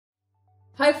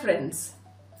Hi friends,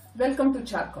 welcome to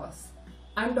Charkos.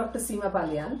 I'm Dr. Seema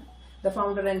Balian, the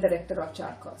founder and director of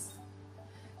Charkos.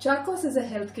 Charkos is a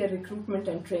healthcare recruitment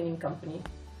and training company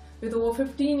with over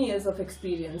 15 years of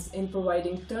experience in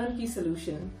providing turnkey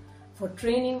solution for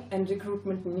training and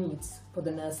recruitment needs for the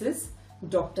nurses,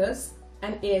 doctors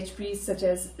and AHPs such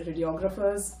as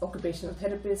radiographers, occupational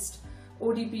therapists,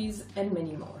 ODPs and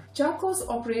many more. Charkos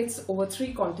operates over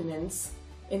 3 continents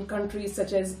in countries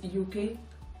such as UK,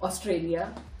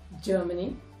 Australia,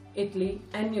 Germany, Italy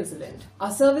and New Zealand. Our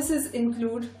services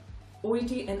include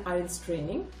OET and IELTS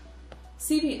training,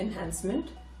 CV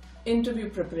enhancement, interview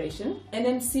preparation,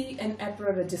 NMC and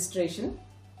APRA registration,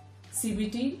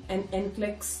 CBT and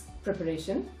NCLEX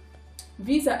preparation,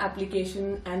 visa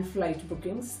application and flight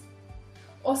bookings,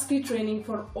 OSCE training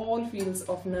for all fields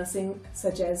of nursing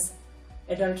such as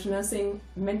adult nursing,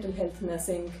 mental health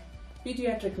nursing,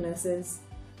 pediatric nurses,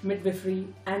 midwifery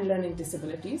and learning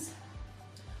disabilities.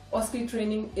 OSCE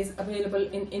training is available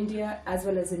in India as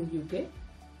well as in UK.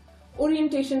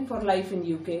 Orientation for life in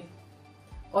UK.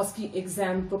 OSCE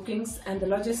exam bookings and the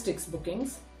logistics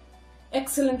bookings.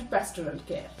 Excellent pastoral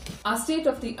care. Our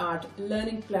state-of-the-art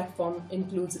learning platform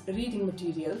includes reading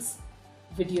materials,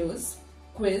 videos,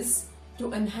 quiz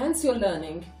to enhance your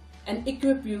learning and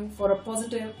equip you for a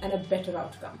positive and a better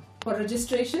outcome. For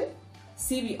registration,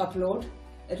 CV upload,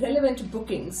 relevant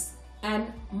bookings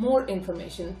and more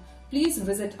information, please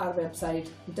visit our website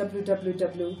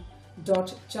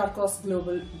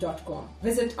www.charkosglobal.com.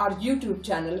 Visit our YouTube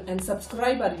channel and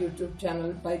subscribe our YouTube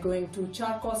channel by going to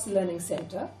Charkos Learning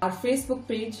Center, our Facebook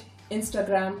page,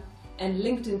 Instagram and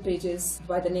LinkedIn pages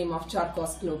by the name of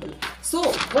Charkos Global. So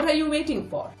what are you waiting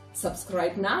for?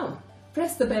 Subscribe now.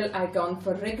 Press the bell icon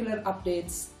for regular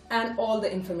updates and all the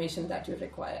information that you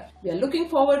require. We are looking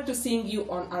forward to seeing you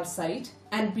on our site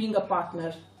and being a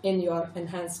partner in your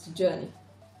enhanced journey.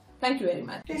 Thank you very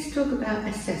much. Let's talk about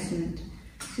assessment.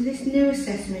 So this new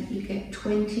assessment, you get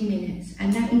 20 minutes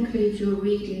and that includes your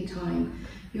reading time.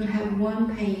 You'll have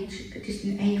one page, just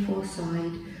an A4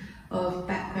 side of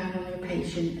background on your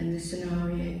patient and the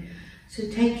scenario. So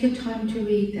take your time to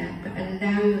read that, but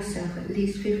allow yourself at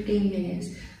least 15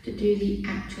 minutes to do the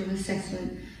actual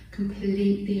assessment,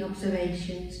 complete the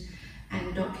observations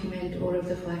and document all of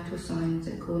the vital signs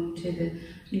according to the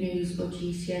NEWS or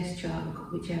GCS chart,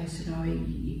 whichever scenario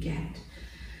you get.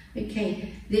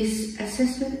 Okay, this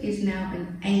assessment is now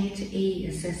an A to E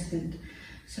assessment,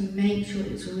 so make sure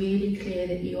it's really clear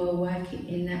that you are working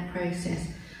in that process,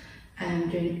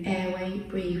 doing airway,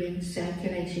 breathing,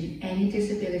 circulation, any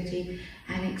disability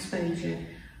and exposure.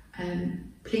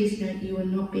 Please note you will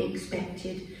not be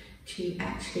expected to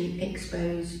actually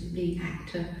expose the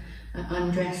actor,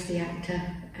 undress the actor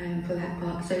for that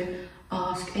part. So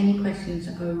ask any questions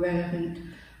that are relevant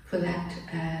for that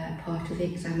part of the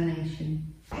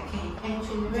examination. Okay,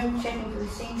 entering the room, checking for the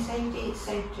scene safety. It's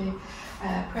safe to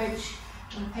approach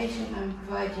the patient and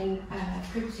providing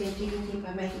privacy and dignity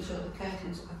by making sure the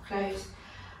curtains are closed.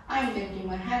 I'm going to do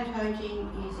my hand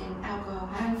hygiene using alcohol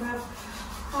hand rub,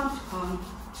 palm to palm,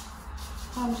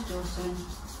 palm to dorsum,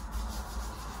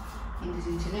 fingers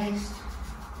interlaced,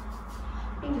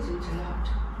 fingers interlocked,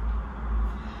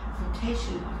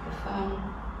 rotation of the thumb,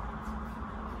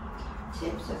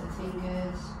 tips of the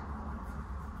fingers,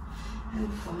 and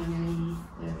finally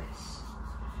the wrist.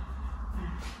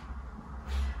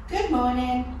 Good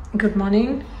morning. Good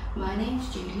morning. My name's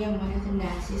Julie, I'm one of the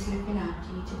nurses looking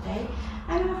after you today,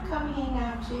 and I've come here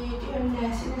now to do a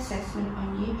nursing assessment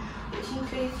on you, which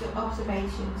includes your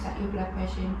observations like your blood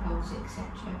pressure and pulse, etc.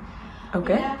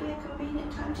 Okay. Would now be a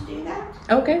convenient time to do that?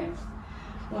 Okay.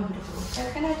 Wonderful. So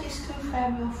can I just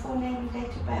confirm your full name and date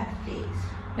of birth, please?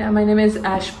 Yeah, my name is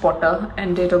Ash Potter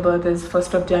and date of birth is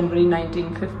 1st of January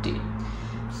 1950.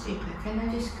 Super. Can I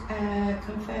just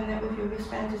confirm that with your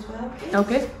wristband as well, please?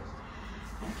 Okay.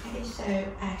 Okay, so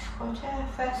Ash Potter,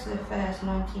 1st of the 1st,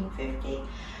 1950,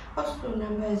 hospital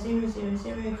number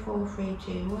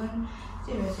 0004321,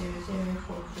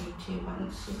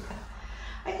 0004321, super.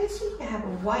 I can see you have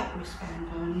a white wristband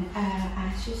on,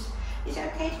 Ash. Is it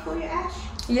okay to call you Ash?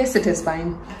 Yes, it is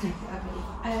fine. Okay, lovely.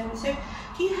 So,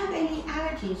 do you have any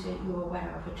allergies that you're aware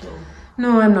of at all?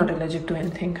 No, I'm not allergic to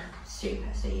anything.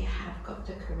 Super, so you have got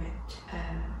the correct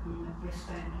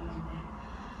wristband on there.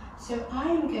 So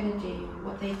I'm going to do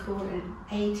what they call an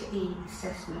A to E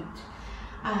assessment.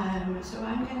 So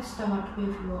I'm going to start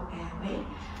with your airway,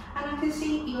 and I can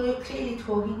see you're clearly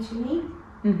talking to me,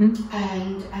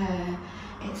 and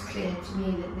it's clear to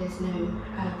me that there's no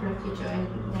blockage or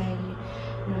anything there,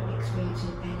 you're not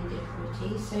experiencing any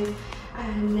difficulty. So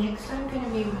next I'm going to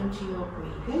move on to your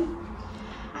breathing,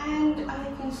 And I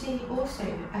can see also,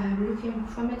 looking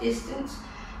from a distance,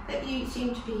 that you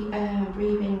seem to be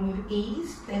breathing with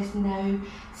ease. There's no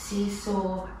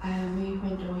seesaw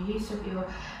movement or use of your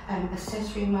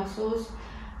accessory muscles,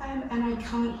 and I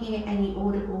can't hear any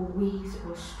audible wheeze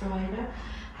or stridor.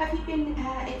 Have you been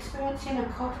experiencing a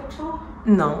cough at all?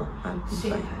 No, I'm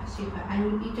Super, fine. super.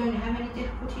 And you don't have any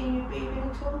difficulty in your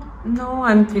breathing at all? No,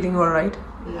 I'm feeling all right.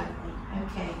 Lovely.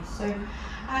 Okay, so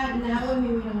now we're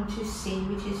moving on to C,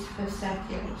 which is for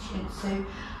circulation. So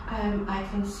I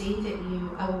can see that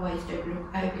you otherwise don't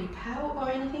look overly pale or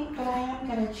anything, but I am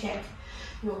going to check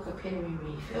your capillary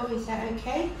refill. Is that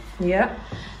okay? Yeah.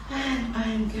 And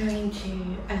I'm going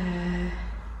to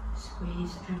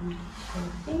squeeze and release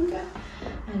your finger,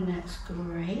 and that's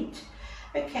great.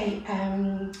 Okay,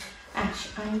 Ash,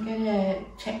 I'm going to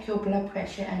check your blood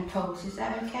pressure and pulse. Is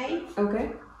that okay?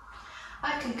 Okay.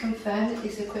 I can confirm that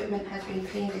this equipment has been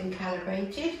cleaned and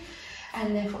calibrated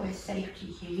and therefore is safe to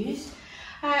use.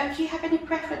 Do you have any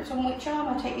preference on which arm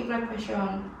I take your blood pressure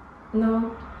on?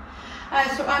 No.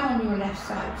 So I'm on your left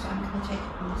side, so I'm going to take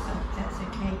it on the side if that's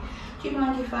okay. Do you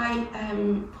mind if I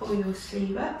pull your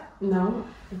sleeve up? No,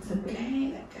 it's okay.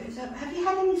 Okay, that goes up. Have you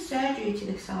had any surgery to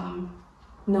this arm?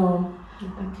 No.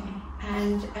 Okay,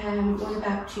 and what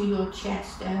about to your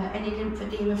chest? Any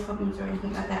lymphedema problems or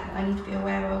anything like that I need to be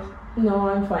aware of? No,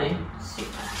 I'm fine.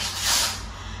 Super.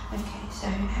 Okay, so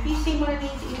have you seen one of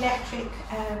these electric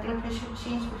blood pressure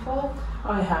machines before?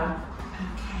 I have.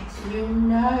 Okay, so you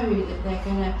know that they're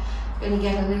gonna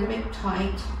get a little bit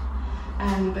tight,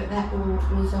 but that will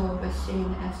resolve as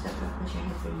soon as the blood pressure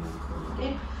has been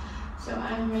recorded. So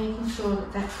I'm making sure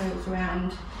that that goes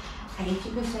around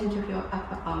 80% of your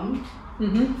upper arm,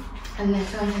 and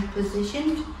that I have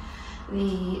positioned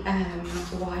the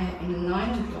wire in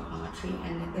line with your artery,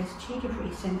 and that there's 2 to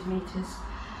 3 centimeters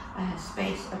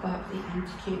space above the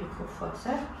anticuticle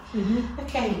fossa.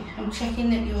 Okay, I'm checking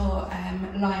that you're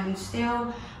lying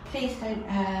still. Please don't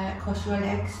cross your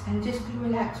legs, and just be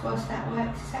relaxed whilst that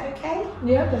works. Is that okay?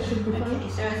 Yeah, that should be fine. Okay,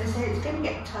 so as I said, it's going to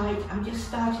get tight. I'm just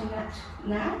starting that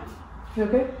now.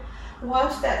 Okay.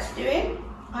 Whilst that's doing,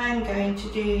 I'm going to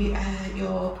do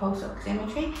your pulse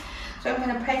oximetry. So I'm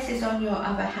going to place this on your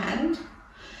other hand.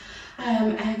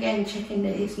 And again, checking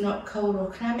that it's not cold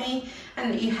or clammy,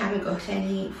 and that you haven't got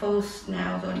any false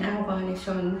nails or nail varnish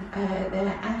on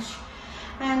there, Ash.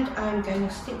 And I'm going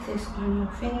to stick this on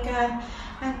your finger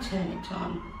and turn it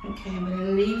on. Okay, I'm going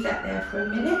to leave that there for a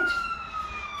minute.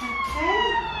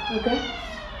 Okay. Okay.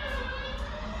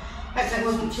 Hope that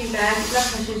wasn't too bad. Blood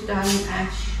pressure's done,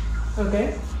 Ash.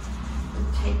 Okay.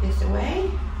 We'll take this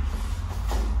away.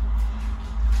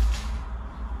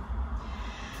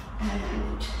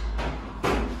 And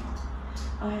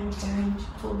I'm going to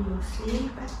pull your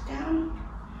sleeve back down.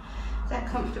 Is that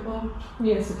comfortable?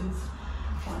 Yes, it is.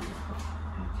 Wonderful.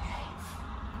 Okay.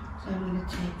 So I'm going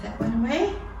to take that one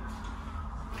away.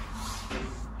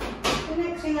 The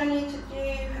next thing I need to do,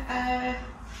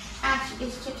 Ash,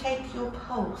 is to take your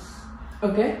pulse.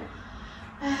 Okay.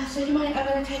 So do you mind, I'm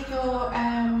going to take your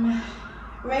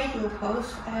radial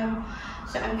pulse.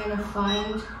 So I'm going to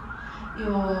find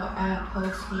your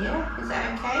pulse here. Is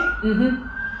that okay?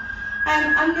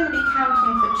 I'm going to be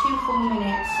counting for 2 full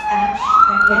minutes, Ash.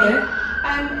 Okay.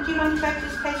 Do you mind if I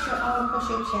just place your arm across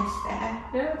your chest there?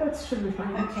 Yeah, that should be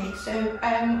fine. Okay, so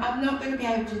I'm not going to be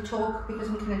able to talk because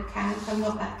I'm going to count. I'm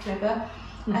not that clever.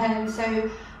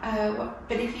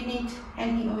 But if you need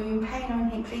anything or you're in pain or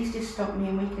anything, please just stop me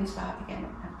and we can start again.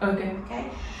 Okay.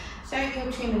 Okay. So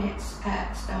your 2 minutes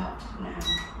start now.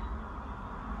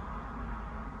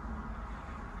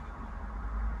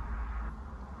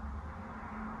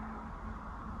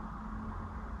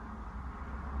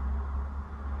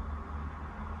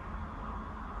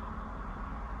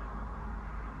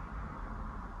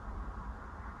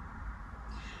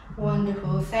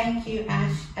 Wonderful, thank you,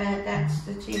 Ash. That's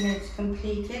the 2 minutes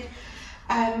completed.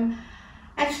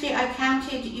 Actually, I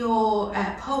counted your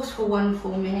pulse for 1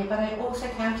 full minute, but I also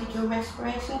counted your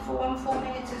respiration for 1 full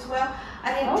minute as well.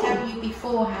 I didn't tell you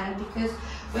beforehand because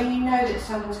when you know that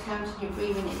someone's counting your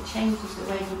breathing, it changes the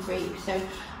way you breathe. So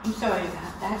I'm sorry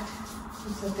about that.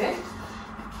 It's okay.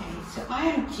 Okay, so I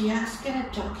am just going to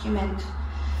document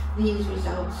these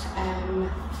results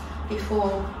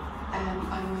before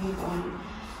I move on.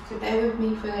 So bear with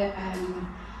me for a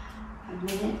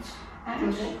minute.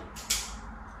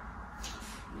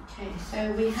 Okay, so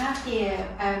we have here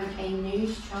a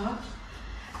news chart,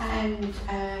 and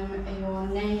your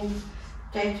name,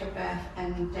 date of birth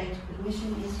and date of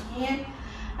admission is here,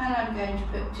 and I'm going to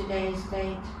put today's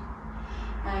date,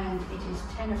 and it is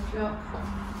 10 o'clock.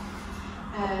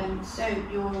 So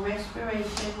your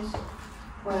respirations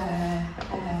were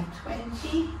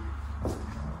 20.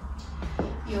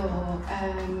 Your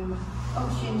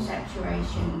oxygen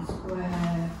saturations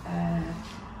were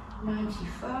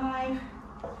 95.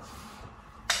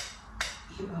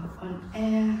 You are on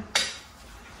air.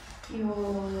 Your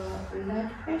blood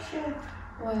pressure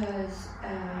was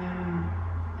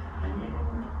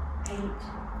 108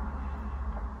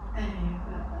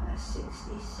 over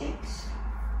 66,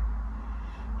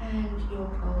 and your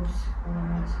pulse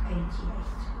was 88.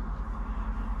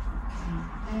 Okay,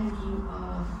 and you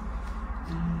are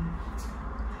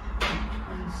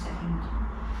 1 second.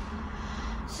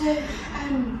 So,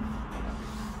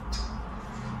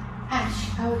 Ash,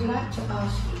 I would like to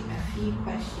ask you a few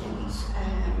questions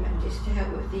just to help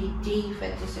with the D for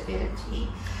disability.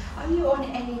 Are you on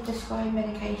any prescribed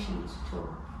medications at all?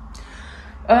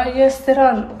 Yes, there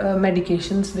are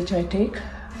medications which I take.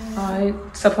 I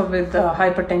suffer with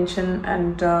hypertension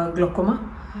and glaucoma.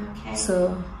 Okay.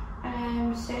 So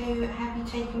have you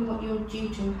taken what you're due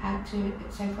to have had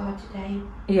so far today?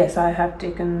 yes, I have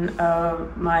taken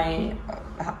my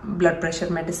blood pressure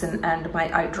medicine and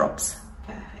my eye drops.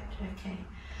 Perfect, okay.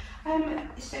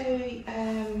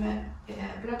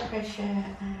 Blood pressure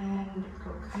and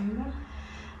glaucoma.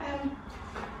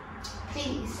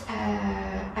 Please,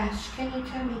 Ash, can you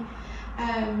tell me,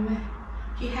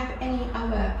 do you have any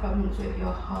other problems with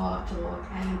your heart or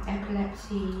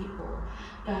epilepsy or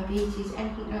diabetes,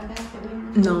 anything like that?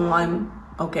 No, I'm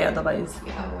okay otherwise.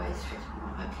 You're otherwise fit.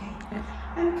 Okay. Yeah.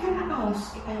 Can I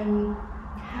ask,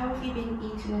 how have you been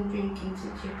eating and drinking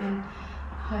since you've been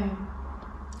home?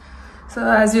 So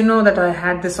as you know that I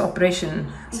had this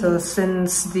operation. So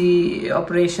since the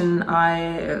operation I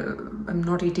am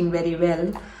not eating very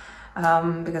well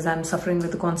because I'm suffering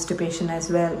with constipation as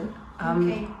well.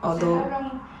 Okay. Although, so how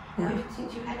long yeah.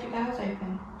 since you've had your bowels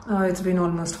open? It's been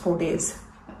almost 4 days.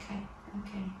 Okay,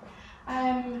 okay.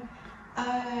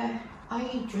 Are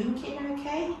you drinking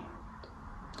okay?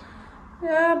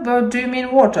 Yeah, but do you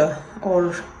mean water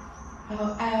or?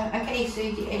 Oh, okay, so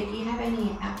do you have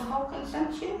any alcohol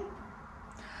consumption?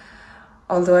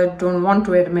 Although I don't want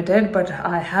to admit it, but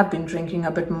I have been drinking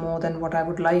a bit more than what I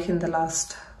would like in the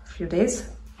last few days.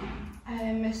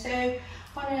 So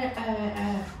on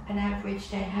an average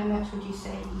day, how much would you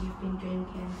say you've been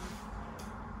drinking?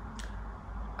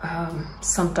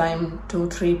 Sometime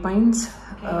 2-3 pints.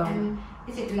 Okay, and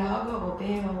is it lager or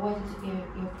beer, or what is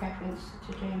your preference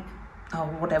to drink?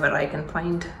 Whatever I can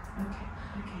find. Okay,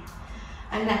 okay.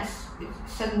 And that's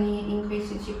suddenly increased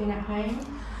since you've been at home?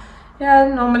 Yeah,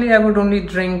 normally I would only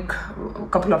drink a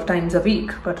couple of times a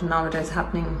week, but now it is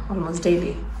happening almost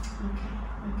daily. Okay,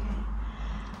 okay.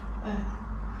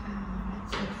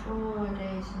 So 4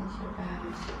 days since your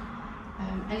bowels.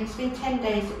 And it's been 10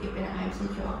 days that you've been at home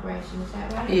since your operation, is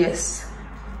that right? Yes.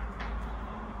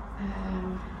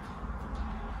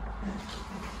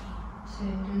 So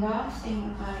the last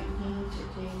thing I need to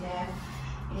do there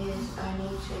is I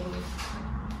need to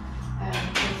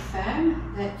confirm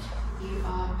that you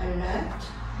are alert,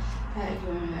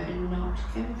 you are not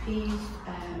confused,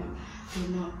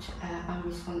 you're not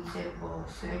unresponsive or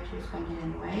slow to respond in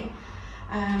any way.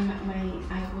 I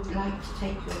would like to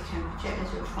take your temperature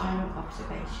as your final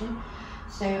observation.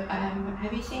 So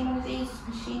have you seen one of these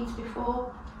machines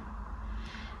before?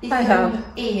 This I have.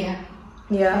 Ear.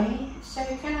 Yeah. Okay. So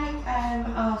can I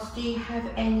ask, do you have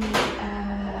any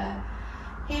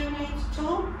hearing aids at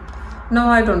all? No,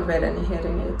 I don't wear any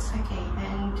hearing aids. Okay,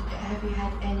 and have you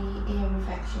had any ear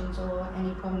infections or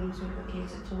any problems with your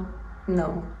ears at all?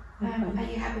 No. Are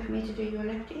you happy for me to do your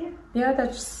left ear? Yeah,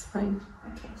 that's fine.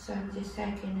 Okay, so I'm just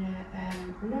taking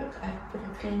a look. I've put a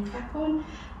clean cap on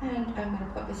and I'm going to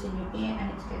put this in your ear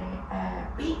and it's going to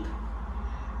beep.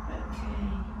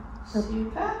 Okay,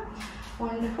 super,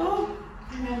 wonderful.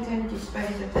 And I'm going to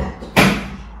dispose of that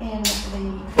in the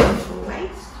chemical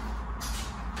waste.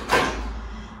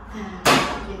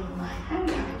 And in my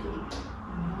hand ID.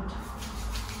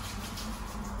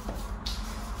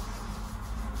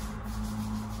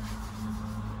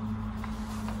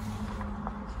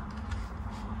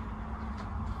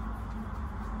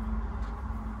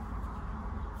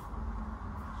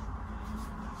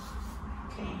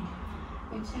 Okay,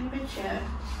 your temperature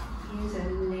is a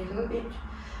little bit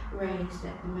raised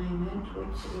at the moment,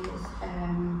 which is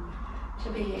to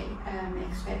be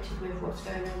expected with what's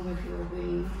going on with your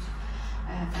wound.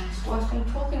 And whilst I'm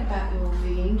talking about your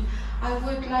wound, I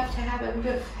would like to have a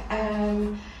look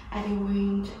at your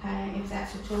wound, if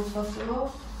that's at all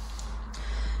possible.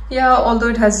 Yeah, although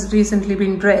it has recently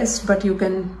been dressed, but you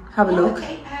can have a look.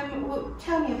 Okay, well,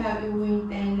 tell me about your wound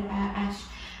then, Ash.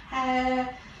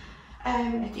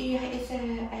 Is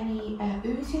there any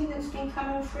oozing that's been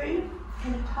coming through?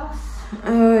 Any pus?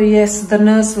 Yes, the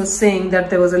nurse was saying that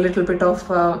there was a little bit of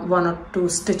 1 or 2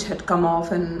 stitch had come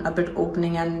off and a bit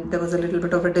opening, and there was a little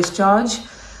bit of a discharge.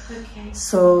 Okay.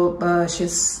 So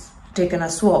she's taken a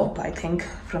swab, I think,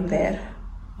 from there.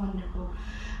 Wonderful.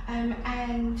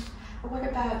 And what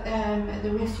about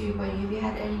the rest of your body? Have you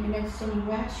had noticed any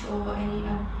rash or any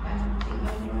thing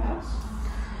anywhere else?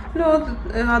 No,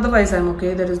 otherwise I'm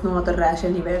okay. There is no other rash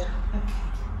anywhere. Okay.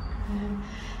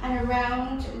 And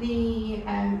around the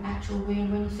actual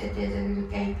wound, when you said there's a little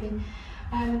gaping,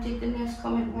 did the nurse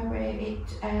comment whether it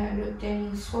looked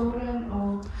any swollen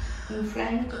or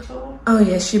inflamed at all? Oh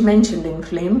yes, she mentioned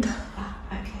inflamed. Ah,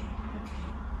 okay, okay.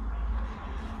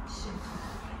 Super.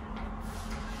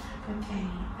 Okay,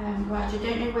 right, I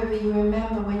don't know whether you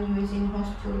remember when you was in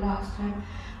hospital last time,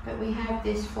 but we have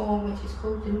this form which is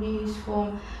called the news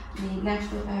form, the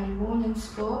National Early Warning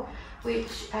Score,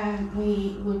 which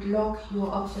we would log your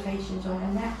observations on,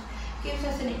 and that gives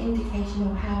us an indication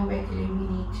of how regularly we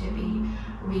need to be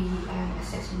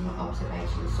reassessing your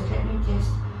observations. So let me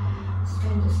just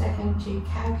spend a second to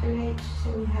calculate. So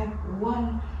we have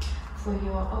 1 for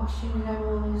your oxygen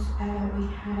levels, we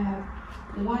have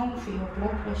 1 for your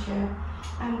blood pressure,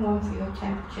 and 1 for your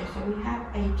temperature. So we have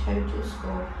a total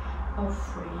score of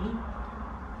 3.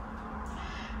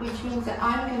 Which means that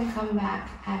I'm going to come back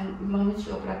and monitor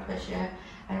your blood pressure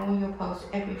and all your pulse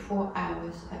every 4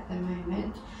 hours at the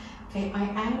moment. Okay, I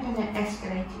am going to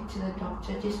escalate it to the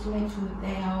doctor just to make sure that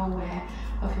they are aware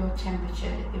of your temperature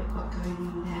that you've got going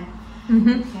on there.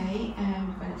 Okay, and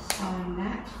I'm going to sign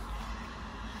that.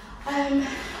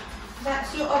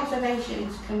 That's your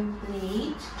observations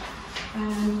complete.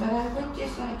 But I would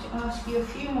just like to ask you a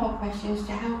few more questions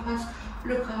to help us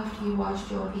look after you whilst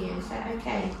you're here. Is that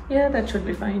okay? Yeah, that should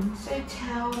be fine. So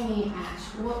tell me,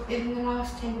 Ash, what in the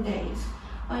last 10 days,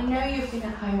 I know you've been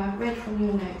at home, I've read from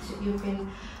your notes that you've been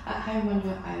at home on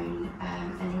your own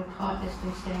and your partner's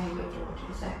been staying with your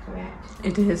daughter, is that correct?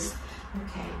 It is.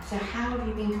 Okay, so how have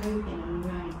you been coping on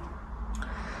your own?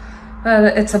 Well,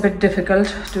 it's a bit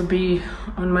difficult to be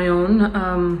on my own.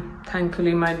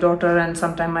 Thankfully, my daughter and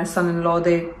sometimes my son-in-law,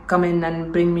 they come in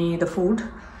and bring me the food.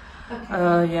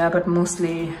 Okay. Yeah, but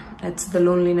mostly it's the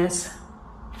loneliness.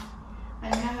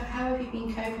 And how have you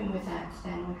been coping with that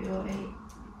then? Have you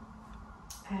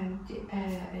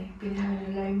been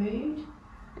having a low mood?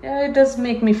 Yeah, it does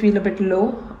make me feel a bit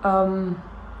low,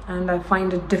 and I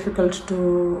find it difficult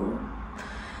to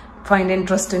find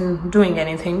interest in doing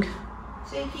anything.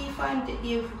 So do you find that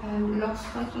you've lost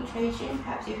concentration,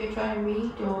 perhaps if you're trying to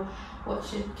read or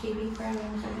watch a TV program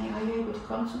or something, are you able to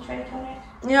concentrate on it?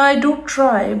 Yeah, I do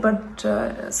try, but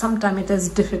sometimes it is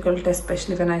difficult,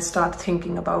 especially when I start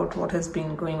thinking about what has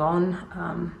been going on.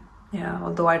 Yeah,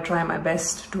 although I try my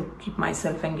best to keep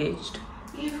myself engaged.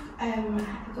 You've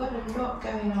got a lot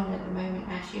going on at the moment,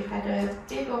 Ash. You've had a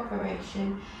big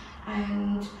operation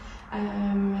and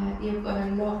you've got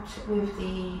a lot with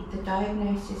the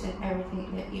diagnosis and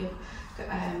everything that you've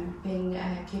been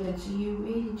given. So you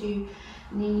really do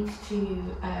need to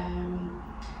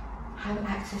have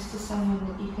access to someone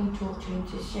that you can talk to and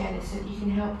to share this so that you can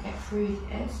help get through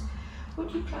this.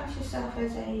 Would you class yourself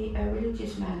as a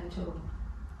religious man at all?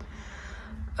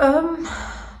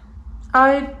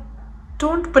 I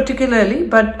don't particularly,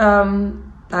 but I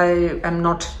am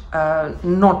not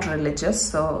religious,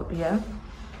 so yeah.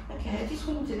 Okay, I just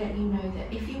wanted to let you know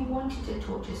that if you wanted to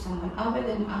talk to someone other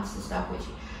than us, the staff, which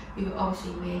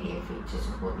obviously we're here to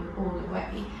support you all the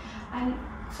way, and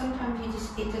sometimes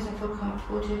it doesn't feel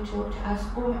comfortable to talk to us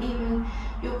or even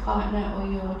your partner or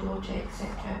your daughter, etc.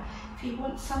 If you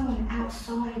want someone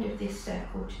outside of this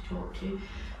circle to talk to,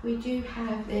 we do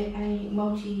have a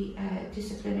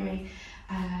multidisciplinary,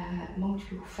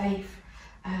 multiple faith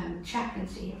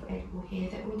chaplaincy available here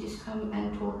that will just come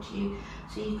and talk to you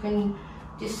so you can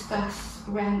discuss,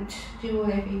 rant, do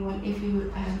whatever you want if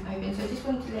you open. So I just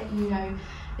wanted to let you know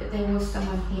that there was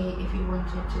someone here if you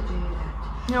wanted to do that.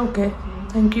 Okay,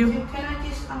 thank you. So can I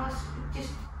just ask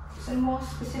some more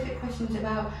specific questions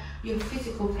about your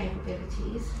physical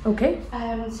capabilities? Okay.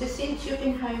 So since you've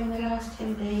been home in the last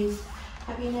 10 days,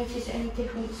 have you noticed any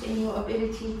difference in your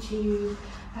ability to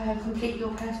complete your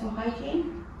personal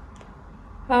hygiene?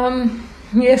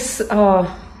 Yes,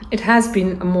 it has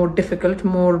been more difficult,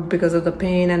 more because of the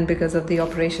pain and because of the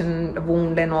operation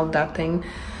wound and all that thing.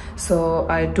 So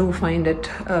I do find it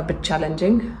a bit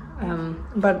challenging,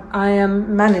 but I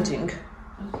am managing.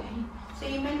 Okay, so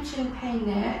you mentioned pain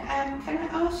there. Can I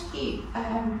ask you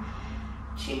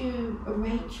to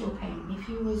rate your pain? If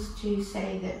you was to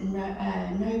say that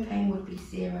no pain would be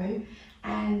 0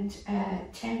 and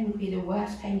 10 would be the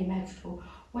worst pain imaginable,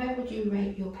 where would you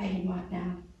rate your pain right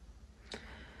now?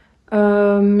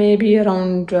 Maybe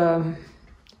around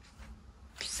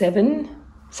 7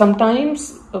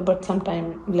 sometimes, but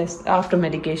sometimes less. After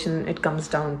medication, it comes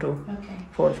down to Okay.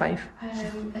 4 or 5.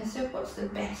 And so what's the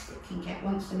best it can get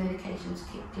once the medication's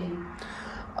kicked in?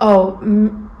 Oh,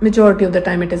 majority of the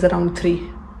time it is around 3. Okay.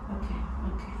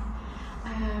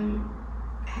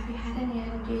 Have you had any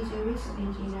analgesia recently,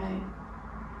 do you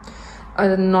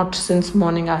know? Not since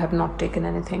morning. I have not taken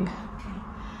anything. Okay.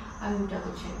 I will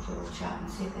double check your chart and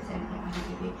see if there's anything I can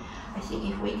give you. I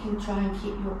think if we can try and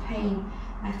keep your pain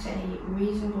at a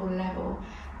reasonable level,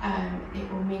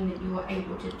 it will mean that you are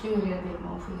able to do a little bit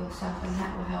more for yourself, and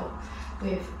that will help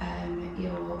with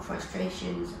your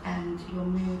frustrations and your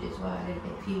mood as well a little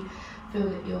bit. If you feel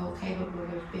that you're capable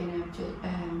of being able to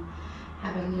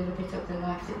have a little bit of the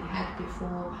life that you had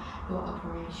before your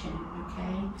operation,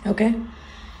 okay? Okay.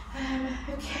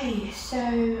 Okay,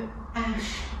 so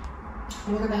Ash,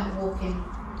 what about walking?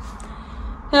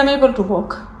 Yeah, I'm able to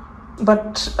walk,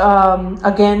 but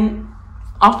again,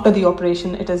 after the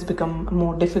operation, it has become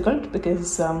more difficult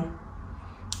because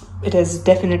it has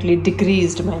definitely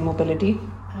decreased my mobility.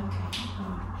 Okay,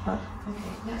 okay,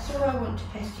 that's all I want to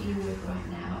pester you with right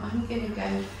now. I'm going to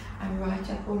go and write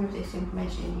up all of this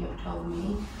information you've told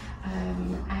me,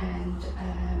 and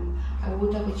I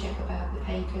will double check about the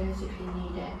painkillers if you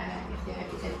need it, if there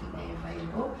is anything there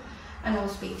available, and I'll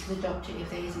speak to the doctor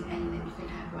if there isn't any that you can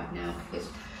have right now, because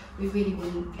we really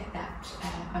want to get that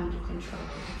under control,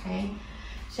 okay?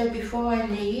 So before I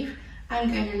leave, I'm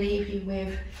going to leave you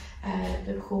with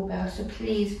the call bell. So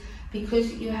please,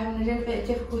 because you're having a little bit of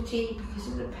difficulty because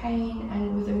of the pain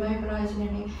and with immobilising and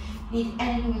everything, if you need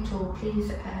anything at all,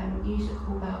 please use the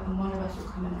call bell and one of us will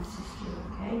come and assist you,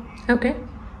 okay? Okay.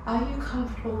 Are you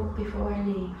comfortable before I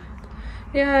leave?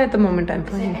 Yeah, at the moment I'm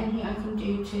Is there fine. anything I can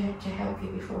do to help you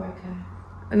before I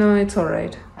go? No, it's all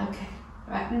right. Okay.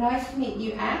 Right, nice to meet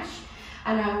you, Ash.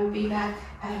 And I will be back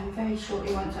very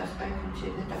shortly once I've spoken to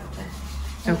the doctor.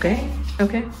 Okay.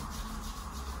 Okay.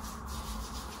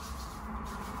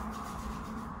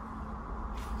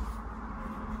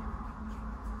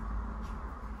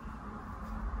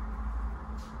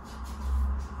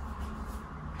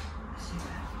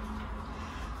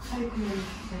 Open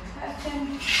the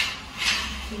curtain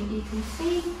so you can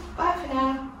see. Bye for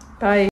now. Bye.